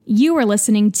You are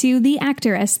listening to the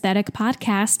Actor Aesthetic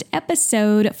Podcast,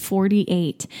 episode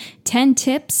 48. 10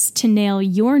 tips to nail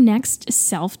your next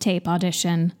self-tape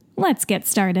audition. Let's get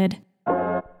started.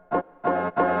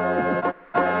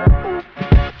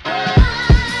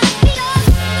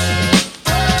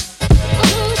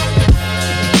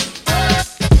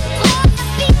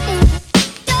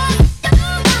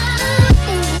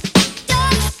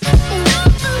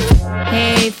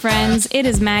 Friends, it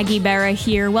is Maggie Berra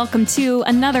here. Welcome to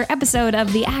another episode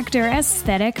of the Actor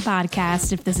Aesthetic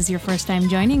Podcast. If this is your first time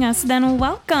joining us, then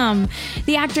welcome.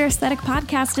 The Actor Aesthetic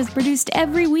Podcast is produced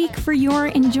every week for your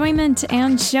enjoyment,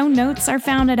 and show notes are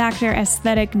found at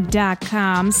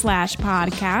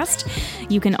actoraesthetic.com/podcast.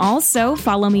 You can also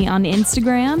follow me on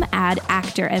Instagram at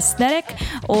Actor Aesthetic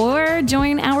or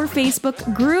join our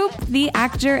Facebook group, the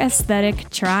Actor Aesthetic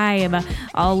Tribe.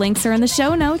 All links are in the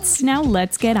show notes. Now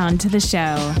let's get on to the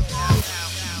show.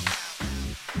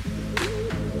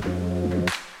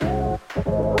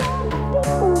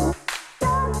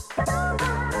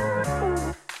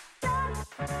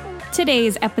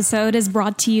 Today's episode is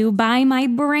brought to you by my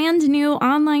brand new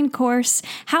online course,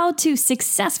 How to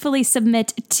Successfully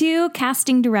Submit to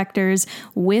Casting Directors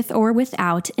with or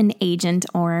without an agent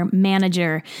or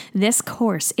manager. This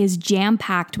course is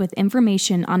jam-packed with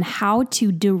information on how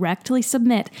to directly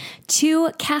submit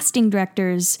to casting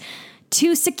directors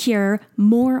to secure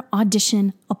more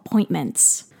audition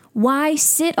appointments. Why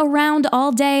sit around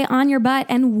all day on your butt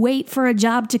and wait for a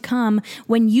job to come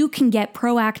when you can get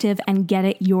proactive and get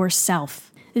it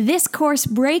yourself? This course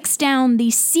breaks down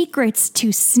the secrets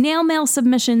to snail mail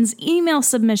submissions, email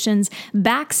submissions,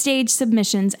 backstage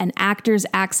submissions, and Actors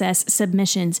Access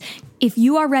submissions. If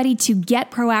you are ready to get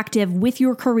proactive with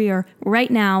your career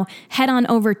right now, head on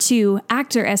over to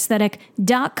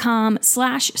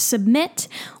actoraesthetic.com/submit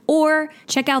or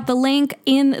check out the link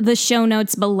in the show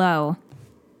notes below.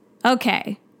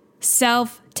 Okay,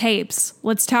 self-tapes.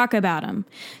 Let's talk about them.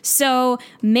 So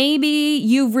maybe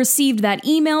you've received that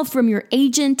email from your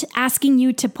agent asking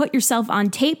you to put yourself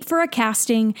on tape for a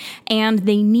casting, and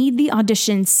they need the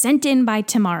audition sent in by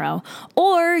tomorrow.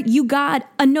 Or you got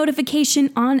a notification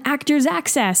on Actors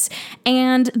Access,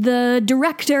 and the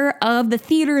director of the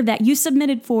theater that you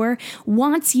submitted for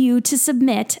wants you to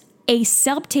submit a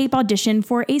self-tape audition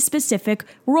for a specific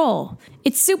role.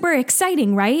 It's super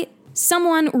exciting, right?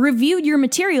 Someone reviewed your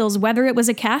materials, whether it was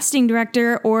a casting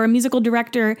director or a musical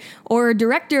director or a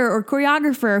director or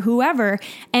choreographer, whoever,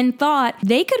 and thought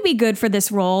they could be good for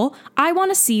this role. I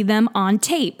want to see them on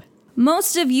tape.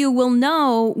 Most of you will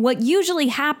know what usually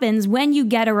happens when you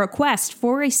get a request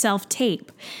for a self-tape.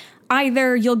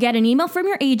 Either you'll get an email from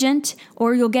your agent,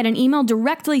 or you'll get an email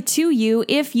directly to you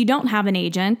if you don't have an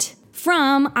agent,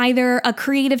 from either a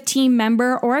creative team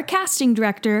member or a casting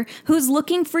director who's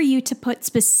looking for you to put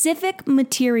specific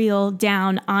material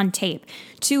down on tape,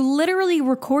 to literally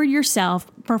record yourself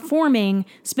performing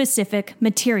specific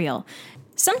material.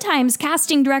 Sometimes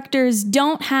casting directors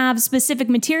don't have specific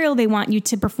material they want you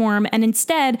to perform and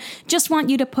instead just want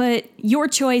you to put your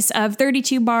choice of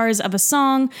 32 bars of a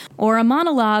song or a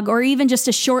monologue or even just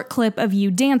a short clip of you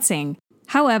dancing.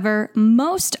 However,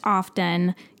 most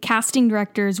often, casting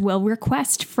directors will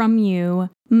request from you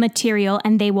material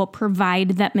and they will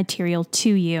provide that material to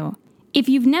you. If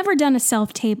you've never done a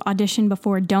self-tape audition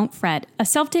before, don't fret. A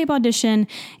self-tape audition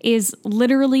is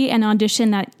literally an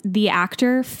audition that the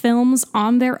actor films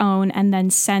on their own and then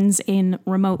sends in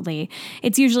remotely.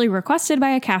 It's usually requested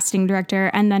by a casting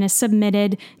director and then is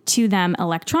submitted to them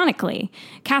electronically.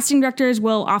 Casting directors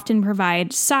will often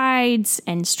provide sides,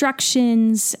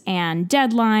 instructions, and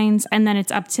deadlines, and then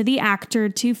it's up to the actor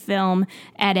to film,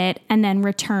 edit, and then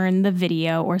return the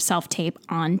video or self-tape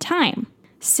on time.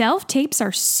 Self-tapes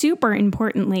are super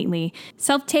important lately.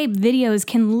 Self-tape videos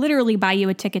can literally buy you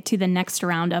a ticket to the next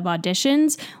round of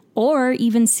auditions, or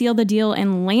even seal the deal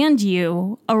and land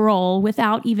you a role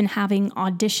without even having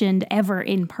auditioned ever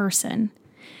in person.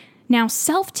 Now,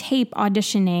 self-tape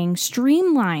auditioning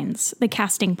streamlines the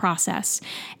casting process,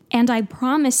 and I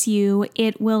promise you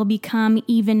it will become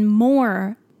even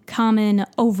more common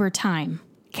over time.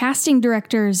 Casting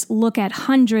directors look at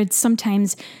hundreds,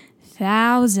 sometimes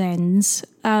thousands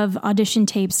of audition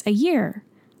tapes a year.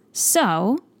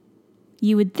 So,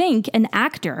 you would think an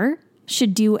actor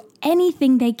should do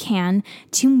anything they can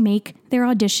to make their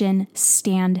audition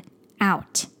stand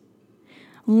out.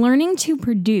 Learning to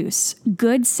produce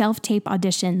good self-tape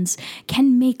auditions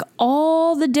can make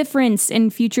all the difference in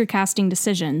future casting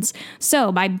decisions.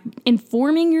 So, by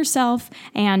informing yourself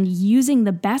and using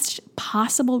the best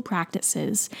possible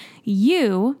practices,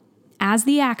 you, as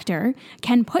the actor,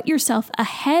 can put yourself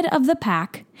ahead of the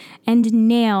pack and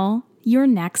nail your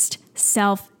next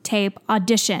self-tape self-tape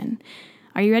audition.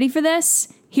 Are you ready for this?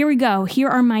 Here we go. Here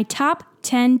are my top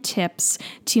 10 tips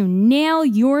to nail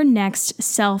your next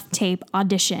self-tape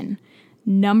audition.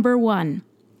 Number 1,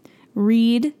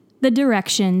 read the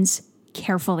directions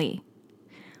carefully.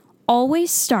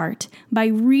 Always start by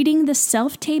reading the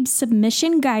self-tape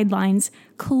submission guidelines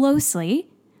closely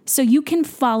so you can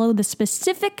follow the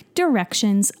specific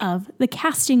directions of the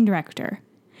casting director.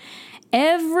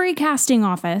 Every casting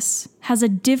office has a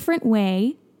different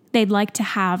way they'd like to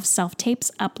have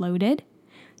self-tapes uploaded,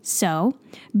 so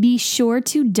be sure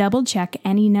to double-check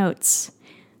any notes.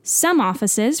 Some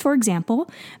offices, for example,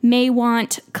 may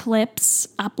want clips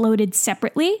uploaded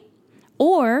separately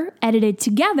or edited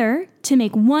together to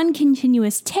make one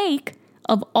continuous take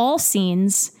of all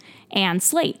scenes and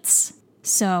slates.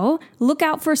 So look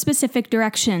out for specific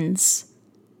directions.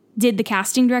 Did the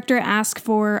casting director ask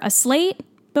for a slate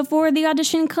before the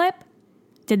audition clip?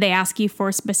 Did they ask you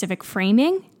for specific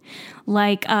framing,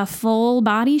 like a full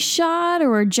body shot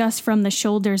or just from the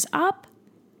shoulders up?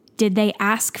 Did they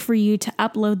ask for you to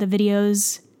upload the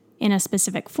videos in a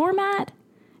specific format?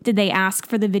 Did they ask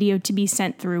for the video to be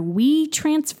sent through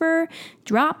WeTransfer,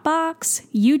 Dropbox,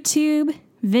 YouTube,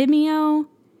 Vimeo?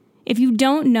 If you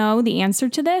don't know the answer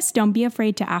to this, don't be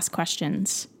afraid to ask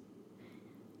questions.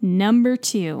 Number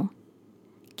 2,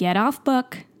 get off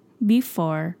book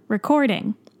before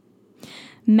recording.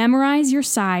 Memorize your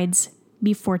sides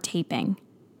before taping.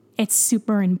 It's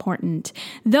super important.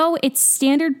 Though it's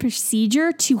standard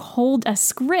procedure to hold a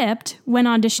script when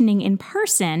auditioning in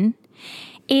person,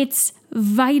 it's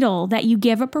vital that you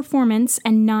give a performance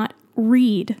and not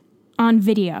read on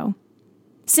video.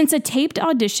 Since a taped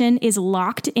audition is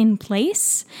locked in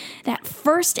place, that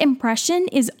first impression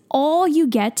is all you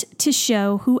get to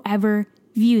show whoever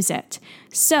views it.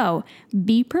 So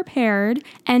be prepared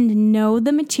and know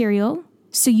the material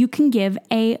so you can give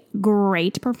a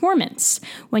great performance.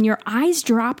 When your eyes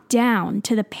drop down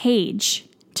to the page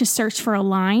to search for a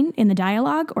line in the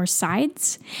dialogue or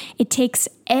sides, it takes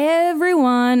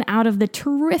everyone out of the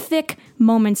terrific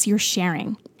moments you're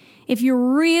sharing. If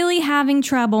you're really having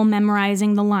trouble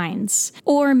memorizing the lines,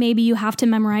 or maybe you have to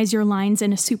memorize your lines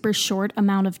in a super short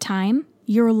amount of time,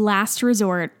 your last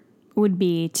resort would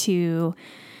be to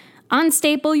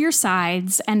unstaple your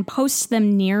sides and post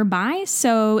them nearby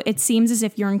so it seems as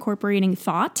if you're incorporating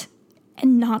thought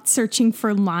and not searching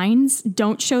for lines.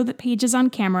 Don't show the pages on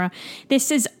camera.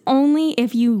 This is only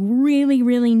if you really,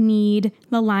 really need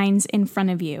the lines in front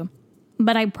of you.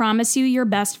 But I promise you your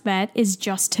best bet is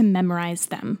just to memorize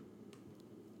them.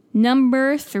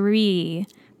 Number 3,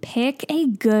 pick a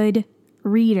good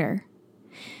reader.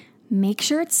 Make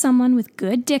sure it's someone with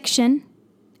good diction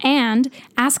and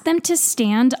ask them to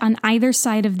stand on either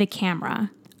side of the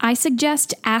camera. I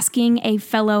suggest asking a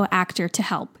fellow actor to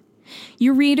help.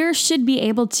 Your reader should be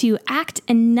able to act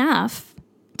enough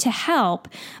to help,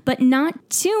 but not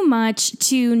too much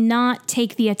to not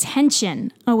take the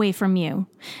attention away from you.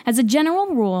 As a general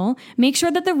rule, make sure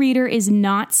that the reader is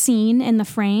not seen in the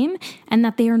frame and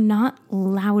that they are not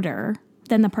louder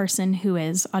than the person who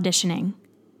is auditioning.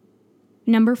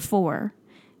 Number 4,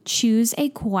 choose a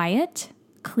quiet,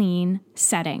 clean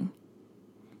setting.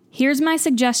 Here's my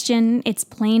suggestion. It's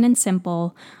plain and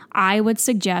simple. I would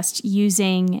suggest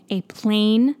using a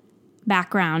plain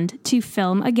background to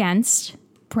film against,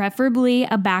 preferably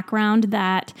a background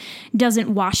that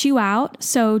doesn't wash you out.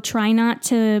 So try not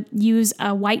to use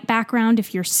a white background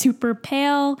if you're super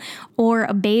pale, or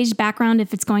a beige background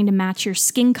if it's going to match your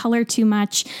skin color too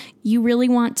much. You really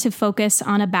want to focus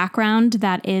on a background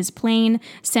that is plain,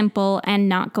 simple, and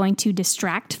not going to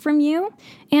distract from you.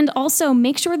 And also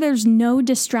make sure there's no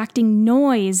distracting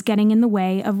noise getting in the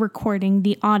way of recording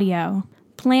the audio.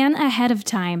 Plan ahead of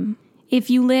time. If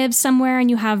you live somewhere and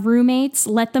you have roommates,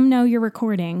 let them know you're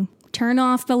recording. Turn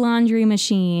off the laundry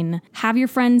machine. Have your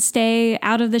friends stay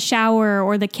out of the shower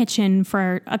or the kitchen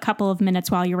for a couple of minutes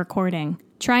while you're recording.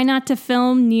 Try not to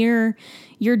film near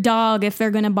your dog if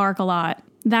they're going to bark a lot.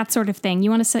 That sort of thing. You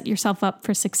want to set yourself up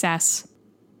for success.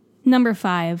 Number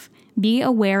 5, be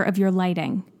aware of your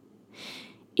lighting.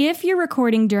 If you're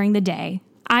recording during the day,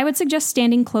 I would suggest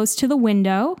standing close to the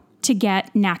window to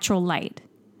get natural light.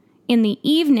 In the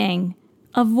evening,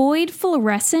 avoid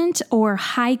fluorescent or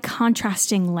high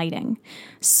contrasting lighting.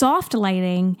 Soft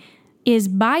lighting is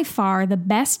by far the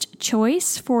best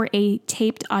choice for a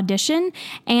taped audition,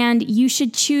 and you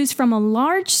should choose from a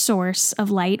large source of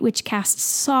light which casts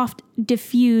soft,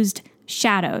 diffused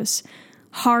shadows.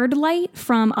 Hard light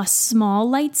from a small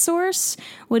light source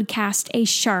would cast a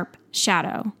sharp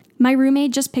shadow. My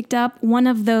roommate just picked up one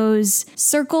of those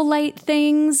circle light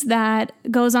things that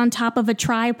goes on top of a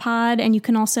tripod, and you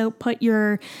can also put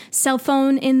your cell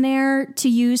phone in there to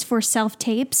use for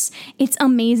self-tapes. It's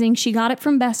amazing. She got it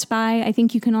from Best Buy. I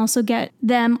think you can also get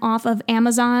them off of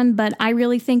Amazon, but I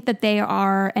really think that they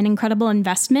are an incredible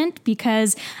investment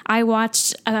because I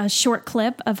watched a short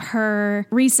clip of her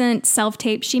recent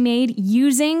self-tape she made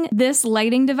using this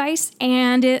lighting device,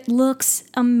 and it looks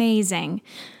amazing.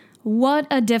 What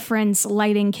a difference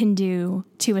lighting can do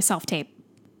to a self-tape.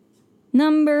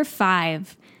 Number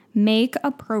 5, make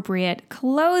appropriate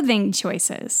clothing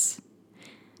choices.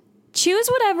 Choose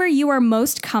whatever you are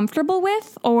most comfortable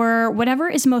with or whatever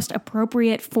is most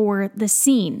appropriate for the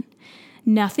scene.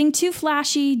 Nothing too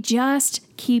flashy, just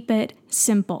keep it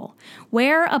simple.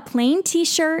 Wear a plain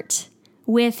t-shirt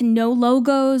with no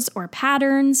logos or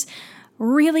patterns.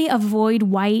 Really avoid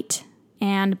white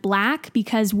and black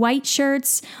because white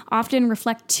shirts often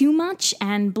reflect too much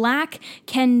and black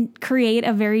can create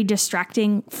a very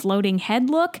distracting floating head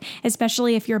look,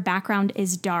 especially if your background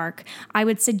is dark. I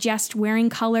would suggest wearing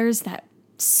colors that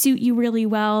suit you really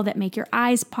well, that make your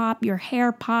eyes pop, your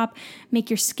hair pop,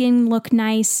 make your skin look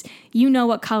nice. You know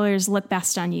what colors look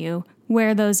best on you.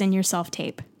 Wear those in your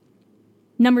self-tape.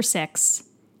 Number 6,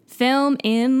 film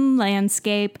in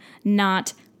landscape,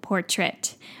 not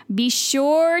portrait. Be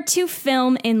sure to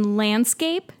film in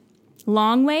landscape,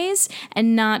 long ways,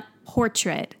 and not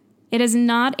portrait. It is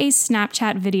not a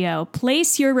Snapchat video.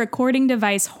 Place your recording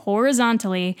device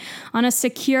horizontally on a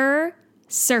secure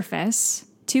surface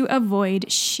to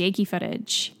avoid shaky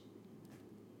footage.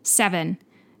 7,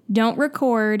 don't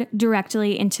record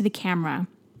directly into the camera.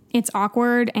 It's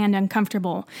awkward and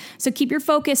uncomfortable. So keep your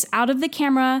focus out of the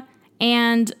camera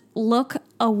and look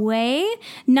away,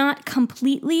 not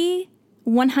completely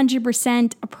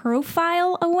 100% a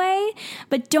profile away,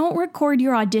 but don't record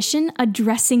your audition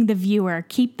addressing the viewer.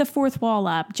 Keep the fourth wall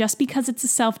up. Just because it's a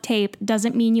self-tape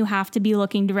doesn't mean you have to be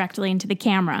looking directly into the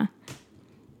camera.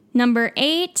 Number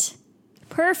 8,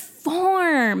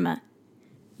 perform.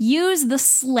 Use the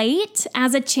slate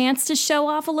as a chance to show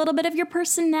off a little bit of your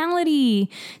personality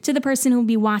to the person who will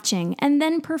be watching, and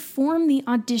then perform the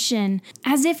audition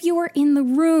as if you were in the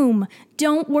room.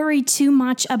 Don't worry too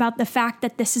much about the fact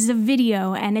that this is a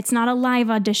video and it's not a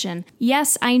live audition.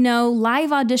 Yes, I know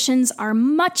live auditions are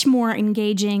much more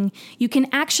engaging. You can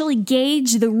actually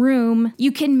gauge the room.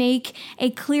 You can make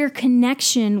a clear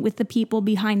connection with the people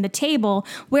behind the table,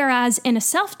 whereas in a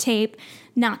self-tape,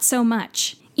 not so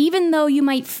much. Even though you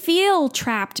might feel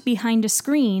trapped behind a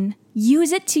screen,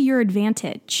 use it to your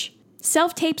advantage.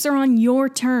 Self-tapes are on your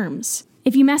terms.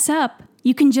 If you mess up,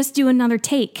 you can just do another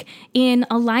take. In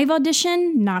a live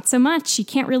audition, not so much. You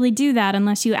can't really do that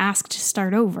unless you ask to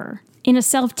start over. In a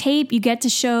self-tape, you get to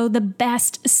show the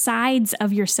best sides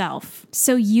of yourself.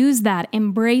 So use that,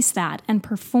 embrace that, and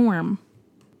perform.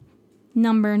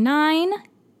 Number 9,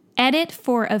 edit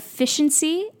for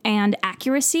efficiency and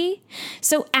accuracy.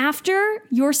 So after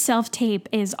your self-tape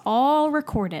is all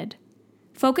recorded,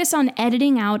 focus on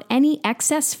editing out any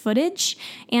excess footage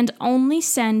and only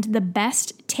send the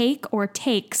best take or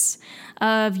takes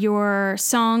of your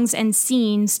songs and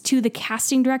scenes to the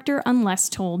casting director unless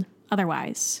told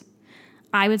otherwise.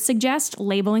 I would suggest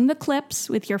labeling the clips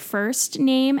with your first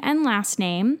name and last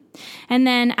name, and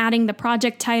then adding the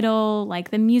project title,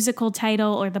 like the musical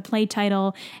title or the play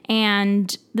title,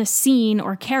 and the scene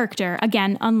or character,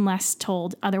 again, unless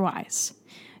told otherwise.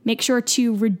 Make sure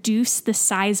to reduce the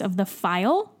size of the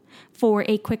file for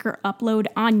a quicker upload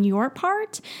on your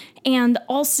part, and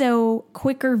also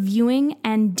quicker viewing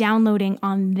and downloading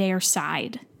on their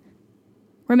side.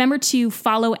 Remember to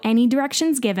follow any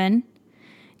directions given.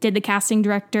 Did the casting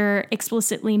director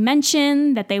explicitly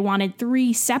mention that they wanted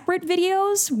 3 separate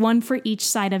videos, one for each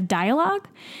side of dialogue?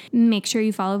 Make sure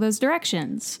you follow those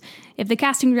directions. If the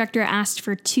casting director asked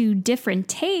for 2 different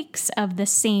takes of the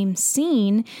same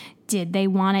scene, did they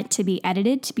want it to be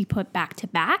edited to be put back to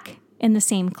back in the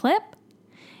same clip?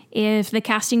 If the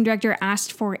casting director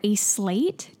asked for a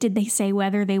slate, did they say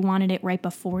whether they wanted it right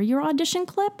before your audition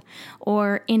clip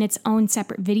or in its own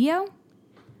separate video?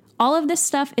 All of this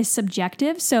stuff is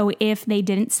subjective, so if they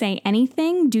didn't say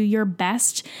anything, do your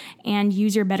best and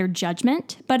use your better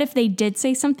judgment. But if they did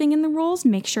say something in the rules,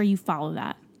 make sure you follow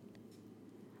that.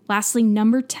 Lastly,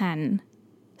 number 10,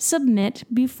 submit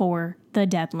before the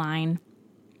deadline.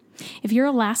 If you're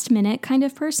a last-minute kind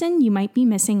of person, you might be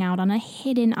missing out on a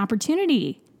hidden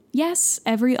opportunity. Yes,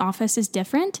 every office is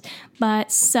different,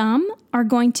 but some are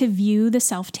going to view the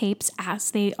self-tapes as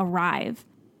they arrive.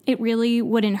 It really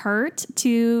wouldn't hurt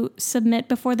to submit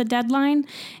before the deadline.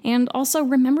 And also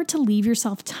remember to leave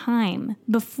yourself time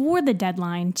before the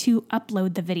deadline to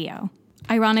upload the video.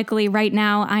 Ironically, right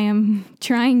now I am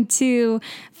trying to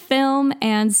film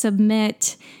and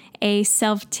submit a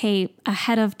self-tape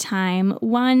ahead of time.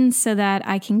 One, so that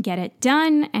I can get it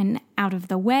done and out of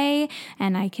the way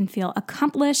and I can feel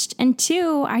accomplished. And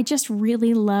two, I just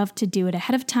really love to do it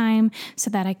ahead of time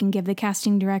so that I can give the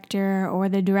casting director or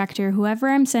the director, whoever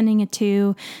I'm sending it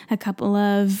to, a couple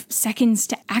of seconds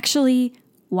to actually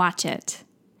watch it.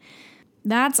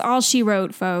 That's all she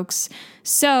wrote, folks.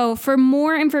 So for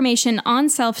more information on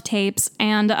self-tapes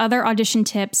and other audition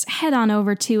tips, head on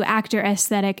over to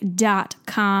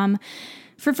actoraesthetic.com.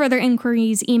 For further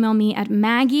inquiries, email me at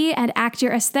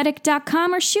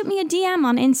maggie@actoraesthetic.com or shoot me a DM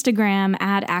on Instagram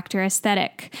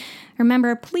 @actoraesthetic.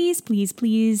 Remember, please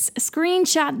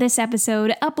screenshot this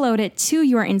episode, upload it to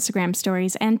your Instagram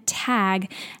stories, and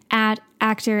tag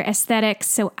 @actoraesthetic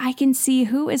so I can see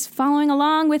who is following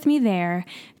along with me there.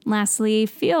 Lastly,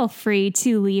 feel free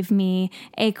to leave me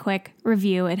a quick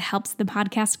review. It helps the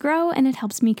podcast grow and it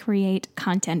helps me create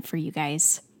content for you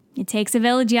guys. It takes a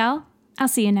village, y'all. I'll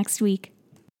see you next week.